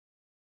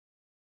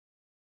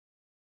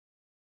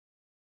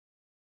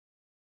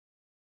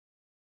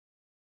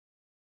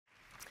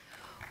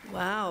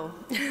Wow.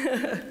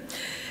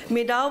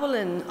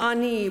 Midawalin,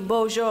 Ani,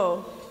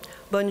 Bojo,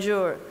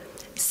 Bonjour,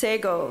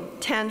 Sego,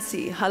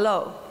 Tansy,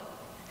 hello.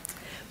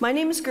 My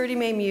name is Gertie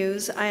May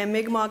Muse. I am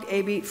Mi'kmaq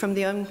Abit from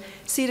the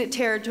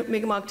unceded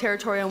Mi'kmaq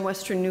territory on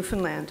Western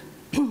Newfoundland,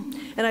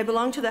 and I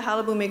belong to the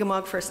Halibu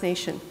Mi'kmaq First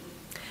Nation.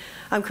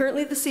 I'm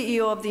currently the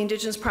CEO of the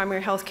Indigenous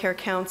Primary Health Care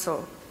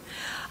Council.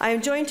 I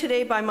am joined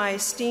today by my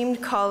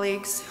esteemed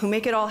colleagues who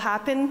make it all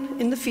happen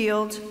in the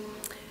field.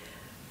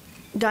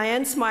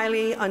 Diane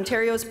Smiley,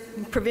 Ontario's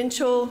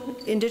Provincial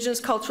Indigenous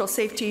Cultural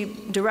Safety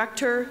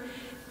Director,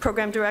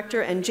 Program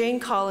Director, and Jane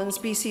Collins,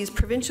 BC's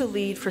Provincial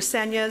Lead for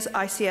Sanya's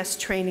ICS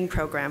Training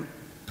Program.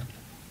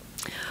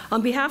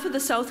 On behalf of the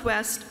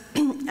Southwest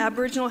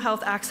Aboriginal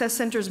Health Access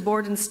Centre's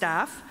board and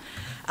staff,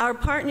 our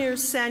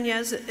partners,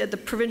 Sanya's, the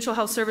Provincial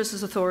Health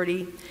Services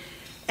Authority,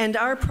 and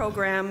our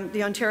program,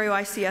 the Ontario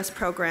ICS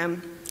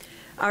program,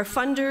 our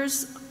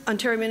funders,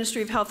 Ontario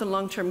Ministry of Health and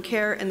Long-Term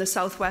Care and the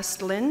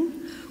Southwest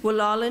LIN,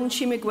 Wilalin,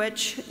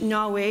 Chimigwech,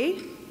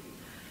 Nawe,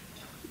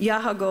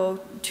 Yahago,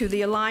 to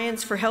the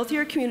Alliance for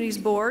Healthier Communities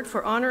Board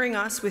for honoring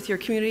us with your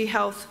Community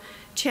Health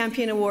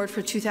Champion Award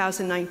for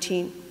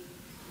 2019.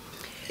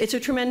 It's a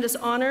tremendous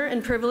honor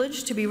and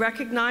privilege to be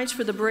recognized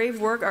for the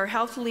brave work our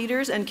health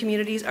leaders and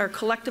communities are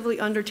collectively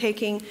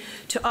undertaking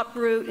to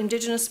uproot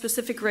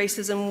Indigenous-specific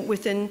racism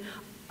within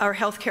our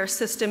healthcare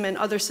system and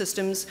other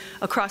systems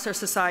across our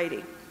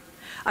society.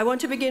 I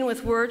want to begin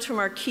with words from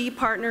our key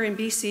partner in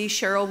BC,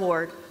 Cheryl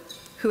Ward,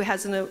 who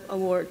has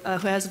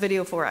a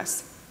video for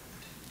us.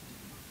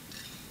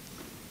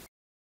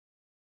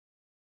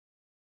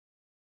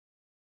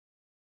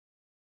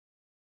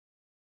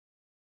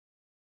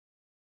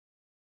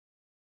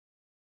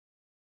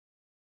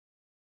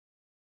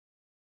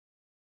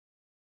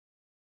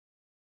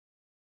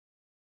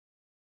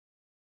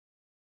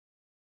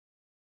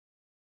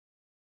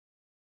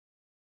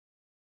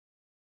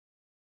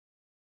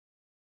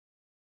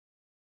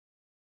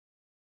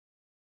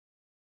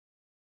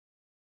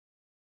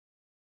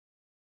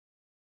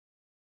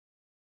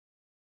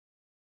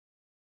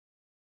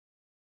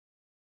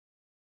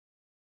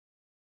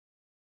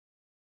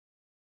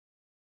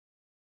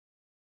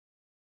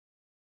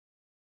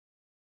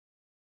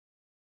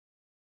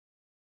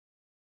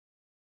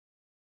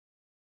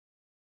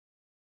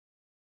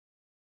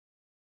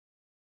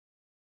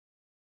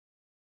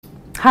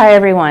 Hi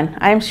everyone,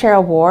 I'm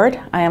Cheryl Ward.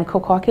 I am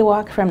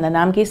Kokwakiwak from the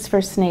Namgis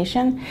First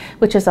Nation,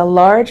 which is a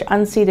large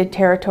unceded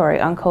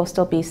territory on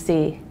coastal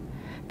BC.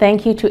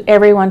 Thank you to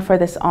everyone for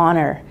this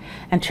honor.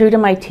 And true to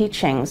my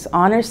teachings,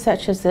 honors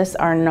such as this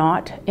are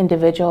not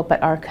individual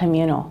but are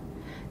communal.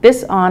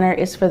 This honor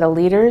is for the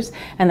leaders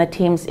and the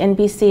teams in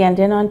BC and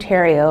in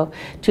Ontario,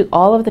 to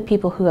all of the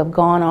people who have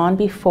gone on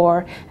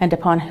before and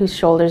upon whose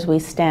shoulders we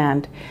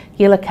stand.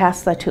 Gila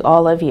Kasla to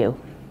all of you.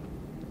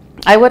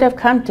 I would have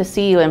come to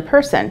see you in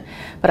person,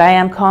 but I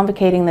am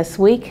convocating this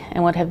week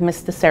and would have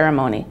missed the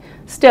ceremony.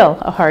 Still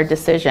a hard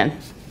decision.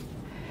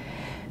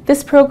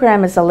 This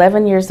program is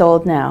 11 years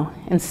old now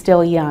and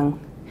still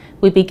young.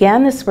 We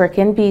began this work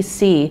in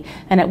BC,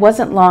 and it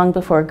wasn't long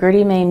before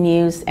Gertie May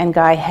Muse and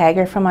Guy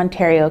Hager from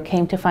Ontario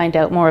came to find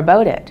out more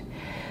about it.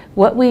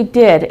 What we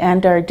did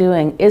and are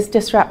doing is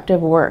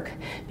disruptive work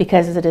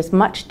because it is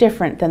much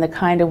different than the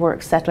kind of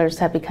work settlers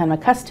have become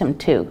accustomed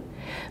to,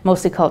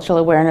 mostly cultural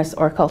awareness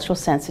or cultural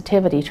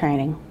sensitivity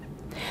training.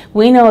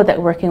 We know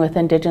that working with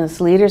Indigenous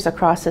leaders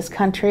across this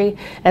country,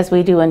 as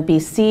we do in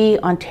BC,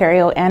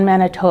 Ontario, and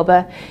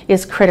Manitoba,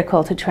 is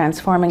critical to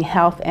transforming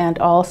health and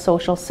all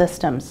social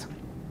systems.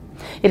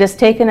 It has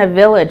taken a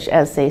village,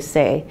 as they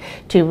say,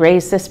 to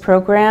raise this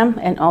program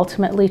and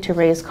ultimately to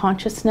raise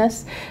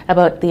consciousness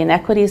about the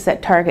inequities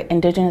that target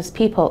Indigenous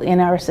people in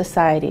our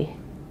society.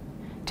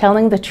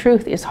 Telling the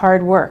truth is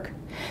hard work.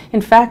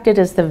 In fact, it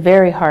is the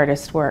very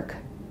hardest work.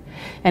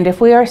 And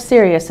if we are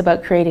serious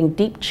about creating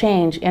deep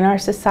change in our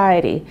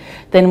society,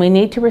 then we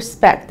need to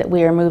respect that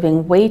we are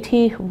moving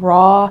weighty,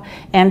 raw,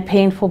 and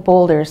painful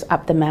boulders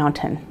up the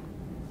mountain.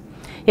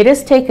 It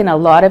has taken a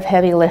lot of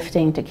heavy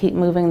lifting to keep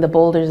moving the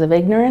boulders of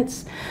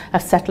ignorance,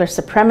 of settler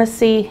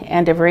supremacy,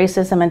 and of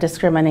racism and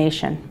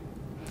discrimination.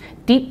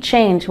 Deep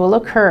change will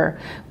occur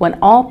when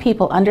all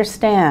people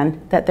understand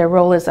that their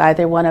role is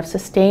either one of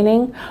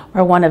sustaining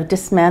or one of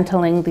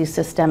dismantling these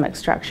systemic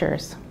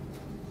structures.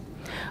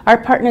 Our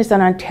partners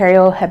in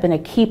Ontario have been a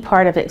key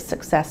part of its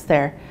success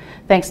there,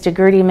 thanks to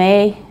Gertie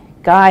May,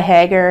 Guy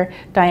Hager,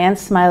 Diane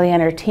Smiley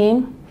and her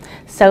team,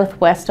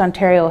 Southwest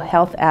Ontario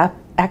Health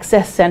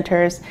Access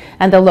Centres,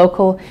 and the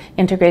local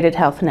integrated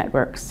health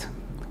networks.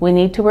 We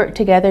need to work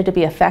together to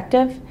be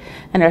effective,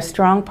 and our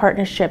strong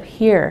partnership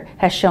here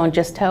has shown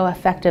just how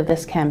effective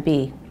this can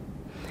be.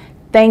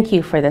 Thank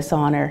you for this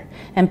honor,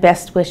 and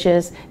best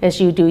wishes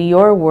as you do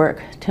your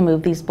work to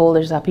move these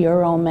boulders up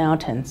your own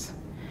mountains.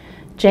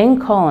 Jane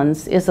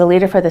Collins is the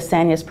leader for the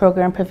Sanya's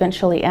program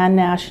provincially and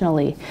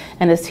nationally,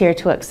 and is here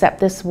to accept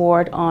this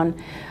award on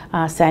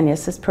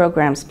Sanya's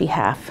program's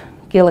behalf.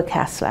 Gila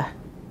Kasla.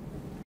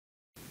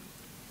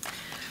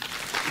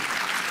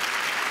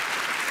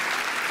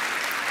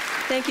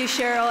 Thank you,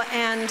 Cheryl.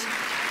 And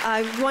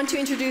I want to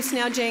introduce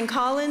now Jane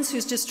Collins,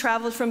 who's just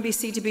traveled from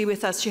BC to be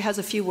with us. She has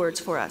a few words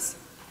for us.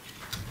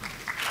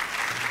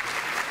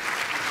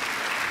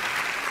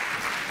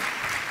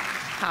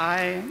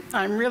 Hi,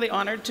 I'm really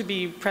honored to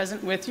be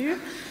present with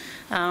you.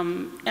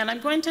 And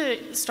I'm going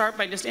to start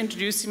by just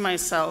introducing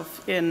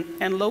myself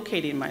and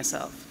locating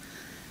myself.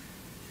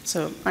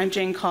 So I'm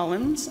Jane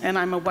Collins, and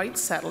I'm a white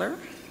settler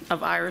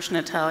of Irish and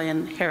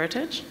Italian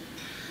heritage.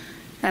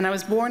 And I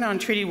was born on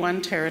Treaty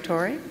 1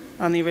 territory,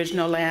 on the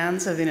original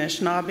lands of the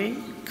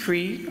Anishinaabe,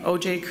 Cree,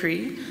 Ojai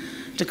Cree,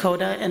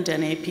 Dakota, and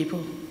Dene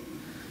people,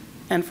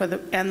 and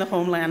the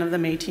homeland of the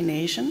Métis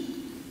Nation.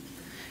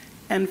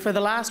 And for the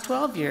last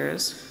 12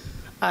 years,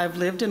 I've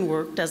lived and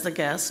worked as a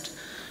guest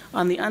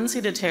on the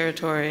unceded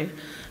territory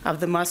of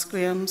the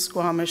Musqueam,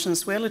 Squamish, and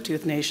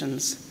Tsleil-Waututh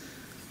nations.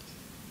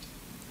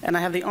 And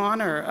I have the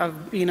honor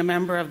of being a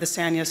member of the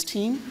Sanias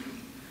team.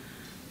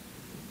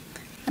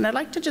 And I'd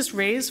like to just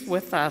raise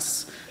with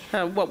us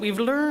what we've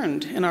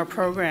learned in our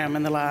program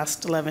in the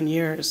last 11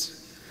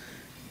 years,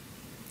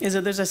 is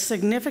that there's a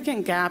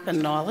significant gap in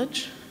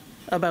knowledge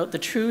about the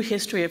true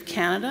history of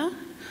Canada,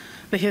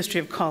 the history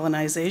of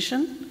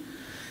colonization,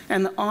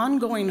 and the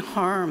ongoing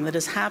harm that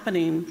is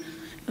happening,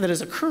 that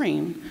is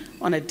occurring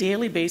on a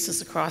daily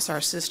basis across our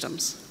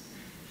systems.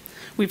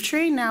 We've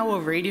trained now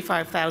over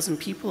 85,000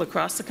 people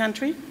across the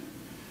country.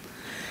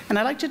 And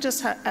I'd like to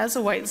just, as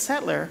a white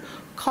settler,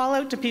 call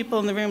out to people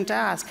in the room to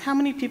ask, how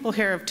many people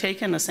here have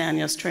taken a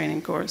Sanias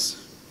training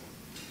course?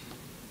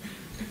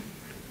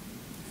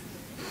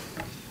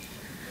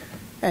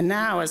 And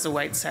now, as a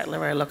white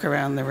settler, I look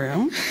around the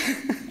room,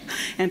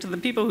 and to the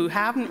people who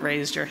haven't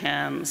raised your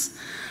hands,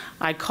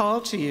 I call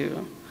to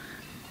you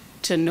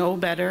to know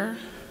better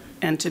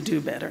and to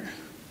do better.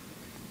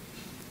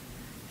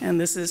 And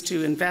this is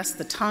to invest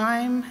the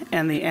time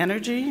and the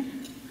energy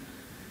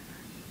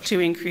to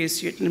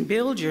increase and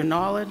build your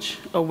knowledge,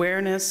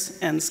 awareness,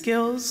 and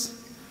skills,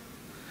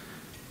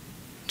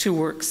 to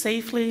work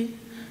safely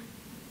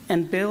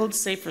and build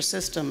safer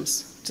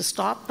systems to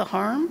stop the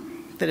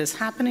harm that is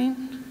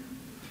happening,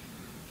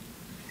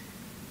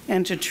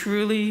 and to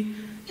truly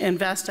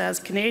invest as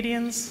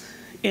Canadians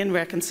in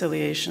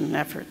reconciliation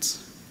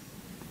efforts.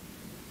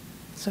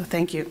 So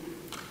thank you.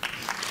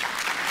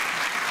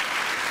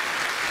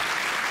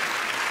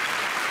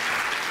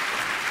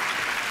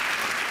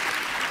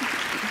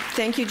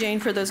 Thank you, Jane,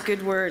 for those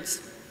good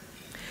words.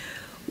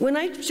 When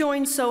I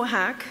joined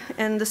SOHAC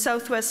and the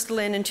Southwest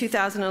LIN in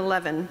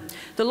 2011,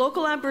 the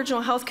local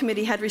Aboriginal Health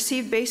Committee had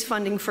received base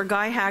funding for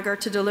Guy Hagar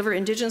to deliver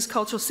Indigenous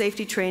cultural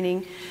safety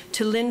training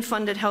to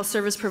LIN-funded health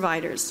service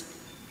providers.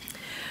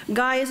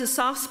 Guy is a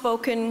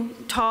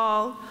soft-spoken,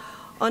 tall,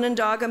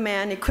 Onondaga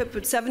man equipped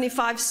with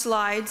 75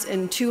 slides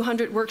and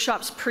 200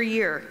 workshops per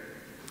year.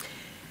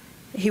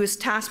 He was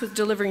tasked with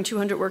delivering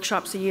 200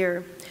 workshops a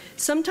year.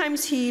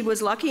 Sometimes he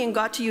was lucky and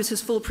got to use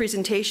his full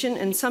presentation,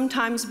 and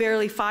sometimes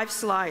barely 5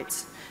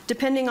 slides,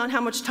 depending on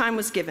how much time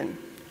was given.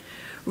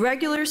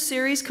 Regular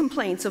serious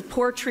complaints of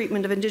poor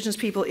treatment of Indigenous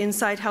people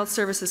inside health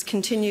services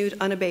continued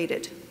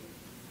unabated.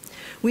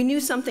 We knew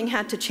something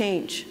had to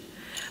change.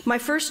 My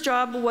first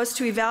job was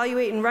to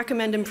evaluate and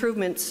recommend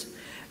improvements,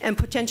 and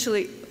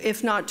potentially,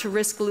 if not, to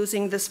risk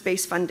losing this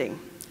base funding.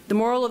 The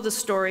moral of the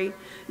story,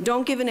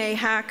 don't give an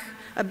AHAC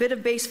a bit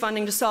of base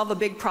funding to solve a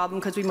big problem,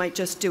 because we might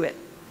just do it.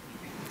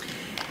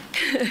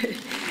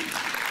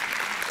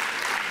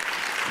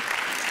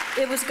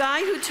 It was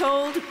Guy who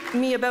told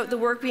me about the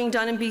work being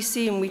done in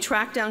BC, and we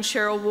tracked down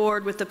Cheryl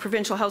Ward with the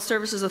Provincial Health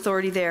Services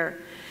Authority there.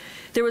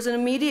 There was an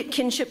immediate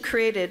kinship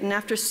created, and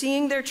after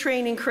seeing their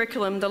training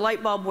curriculum, the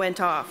light bulb went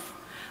off.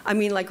 I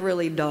mean, like,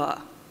 really, duh.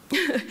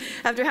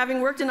 After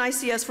having worked in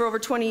ICS for over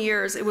 20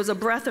 years, it was a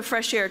breath of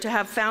fresh air to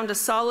have found a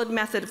solid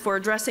method for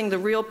addressing the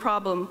real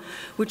problem,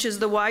 which is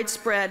the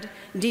widespread,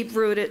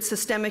 deep-rooted,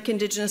 systemic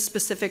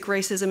Indigenous-specific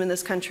racism in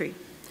this country.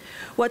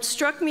 What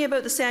struck me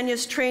about the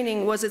Sanias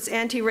training was its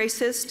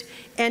anti-racist,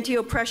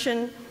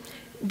 anti-oppression,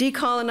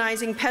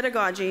 decolonizing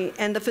pedagogy,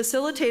 and the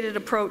facilitated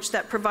approach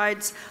that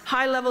provides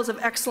high levels of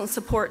excellent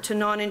support to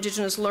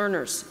non-Indigenous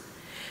learners.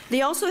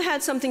 They also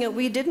had something that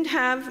we didn't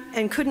have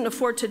and couldn't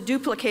afford to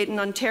duplicate in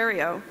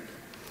Ontario,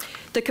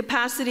 the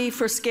capacity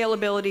for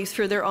scalability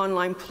through their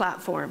online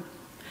platform.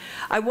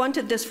 I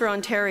wanted this for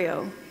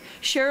Ontario.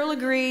 Cheryl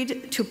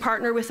agreed to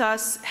partner with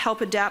us, help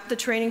adapt the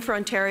training for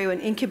Ontario,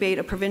 and incubate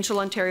a provincial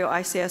Ontario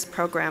ICS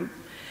program.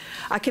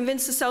 I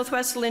convinced the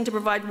Southwest LIN to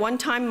provide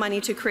one-time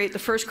money to create the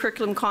first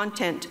curriculum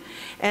content,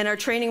 and our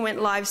training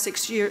went live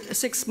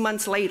 6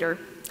 months later.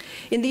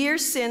 In the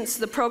years since,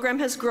 the program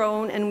has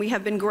grown, and we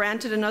have been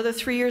granted another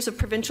 3 years of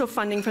provincial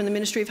funding from the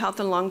Ministry of Health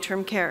and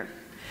Long-Term Care.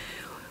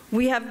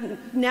 We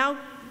have now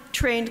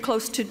trained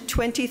close to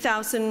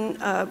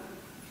 20,000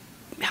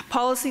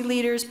 policy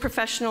leaders,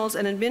 professionals,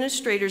 and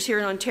administrators here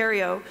in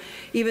Ontario,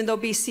 even though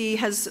BC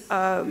has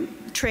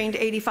trained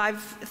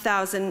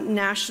 85,000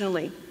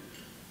 nationally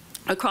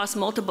across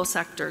multiple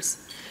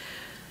sectors.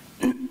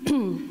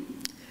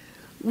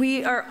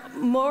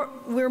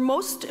 We're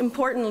most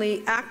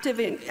importantly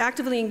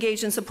actively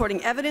engaged in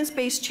supporting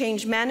evidence-based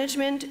change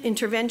management,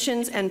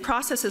 interventions, and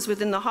processes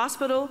within the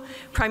hospital,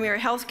 primary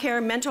health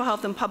care, mental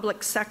health, and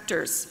public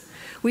sectors.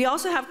 We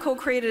also have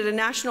co-created a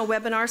national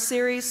webinar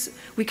series.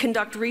 We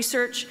conduct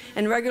research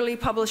and regularly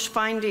publish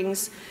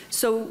findings,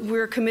 so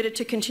we're committed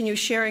to continue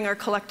sharing our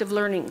collective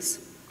learnings.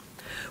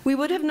 We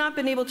would have not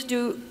been able to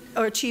do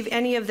or achieve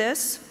any of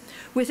this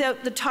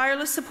without the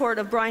tireless support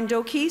of Brian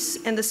Dokes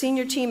and the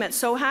senior team at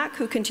SOHAC,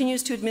 who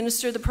continues to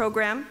administer the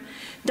program,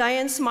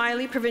 Diane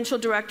Smiley, Provincial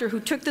Director, who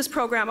took this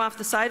program off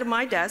the side of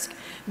my desk,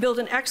 built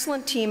an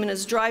excellent team, and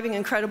is driving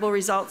incredible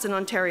results in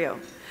Ontario.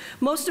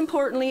 Most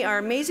importantly, our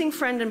amazing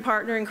friend and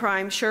partner in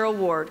crime, Cheryl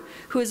Ward,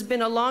 who has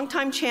been a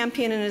longtime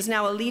champion and is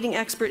now a leading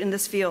expert in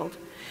this field.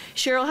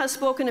 Cheryl has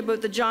spoken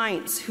about the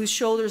giants whose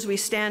shoulders we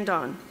stand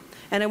on,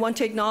 and I want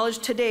to acknowledge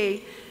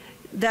today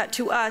that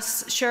to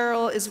us,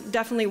 Cheryl is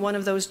definitely one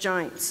of those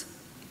giants.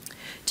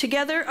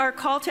 Together, our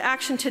call to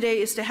action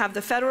today is to have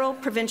the federal,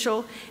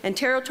 provincial, and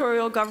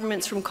territorial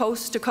governments from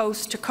coast to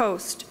coast to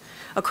coast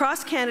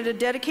across Canada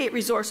dedicate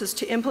resources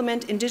to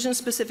implement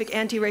Indigenous-specific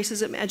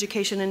anti-racism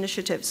education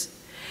initiatives.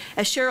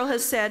 As Cheryl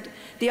has said,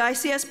 the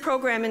ICS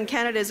program in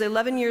Canada is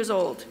 11 years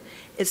old.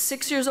 It's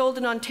 6 years old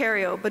in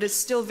Ontario, but it's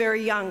still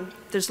very young.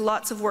 There's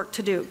lots of work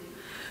to do.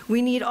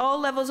 We need all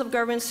levels of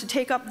governments to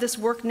take up this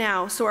work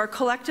now so our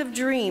collective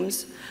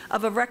dreams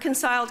of a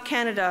reconciled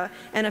Canada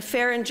and a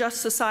fair and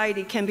just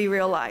society can be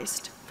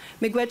realized.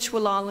 Miigwech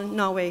Walalan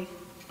Nawe.